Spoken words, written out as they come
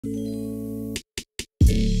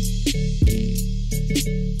For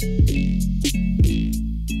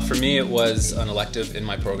me, it was an elective in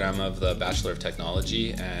my program of the Bachelor of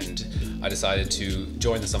Technology, and I decided to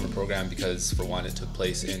join the summer program because, for one, it took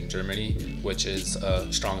place in Germany, which is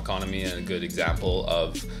a strong economy and a good example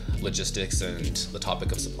of logistics and the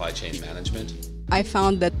topic of supply chain management. I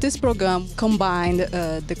found that this program combined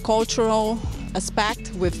the cultural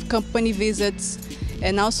aspect with company visits,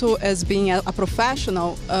 and also as being a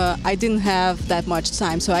professional, I didn't have that much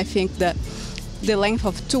time, so I think that the length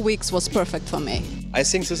of 2 weeks was perfect for me. I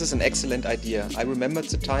think this is an excellent idea. I remembered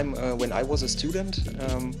the time when I was a student.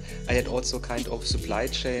 I had also kind of supply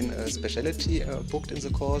chain specialty booked in the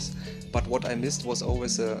course, but what I missed was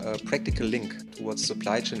always a practical link towards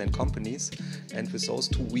supply chain and companies. And with those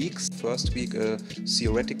 2 weeks, first week a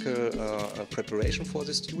theoretical preparation for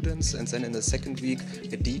the students, and then in the second week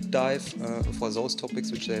a deep dive for those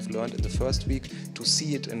topics which they have learned in the first week, to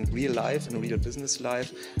see it in real life, in real business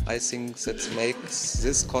life. I think that makes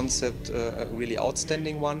this concept a really outstanding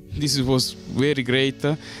one. This was very great.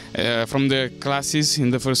 From the classes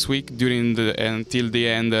in the first week until the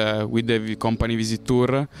end with the company visit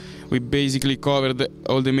tour, we basically covered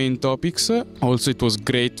all the main topics. Also, it was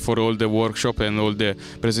great for all the workshop and all the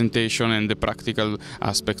presentation and the practical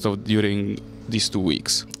aspect of during these 2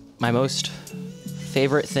 weeks. My most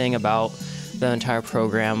favorite thing about the entire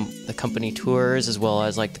program, the company tours, as well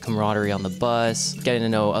as like the camaraderie on the bus, getting to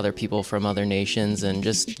know other people from other nations and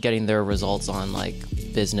just getting their results on like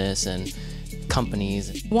business and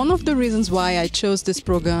companies. One of the reasons why I chose this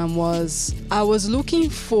program was I was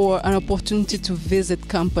looking for an opportunity to visit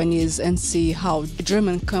companies and see how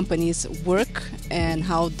German companies work and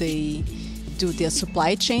how they do their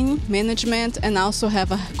supply chain management, and also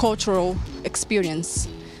have a cultural experience.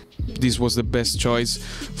 This was the best choice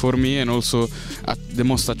for me, and also the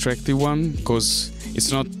most attractive one, because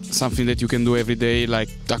it's not something that you can do every day, like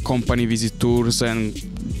a company visit tours and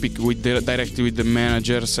speak directly with the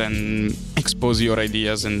managers and expose your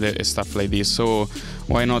ideas and stuff like this. So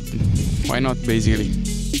why not basically?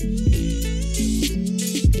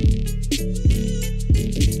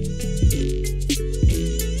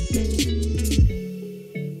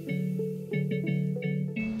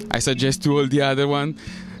 I suggest to all the other one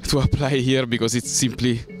to apply here because it's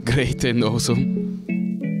simply great and awesome.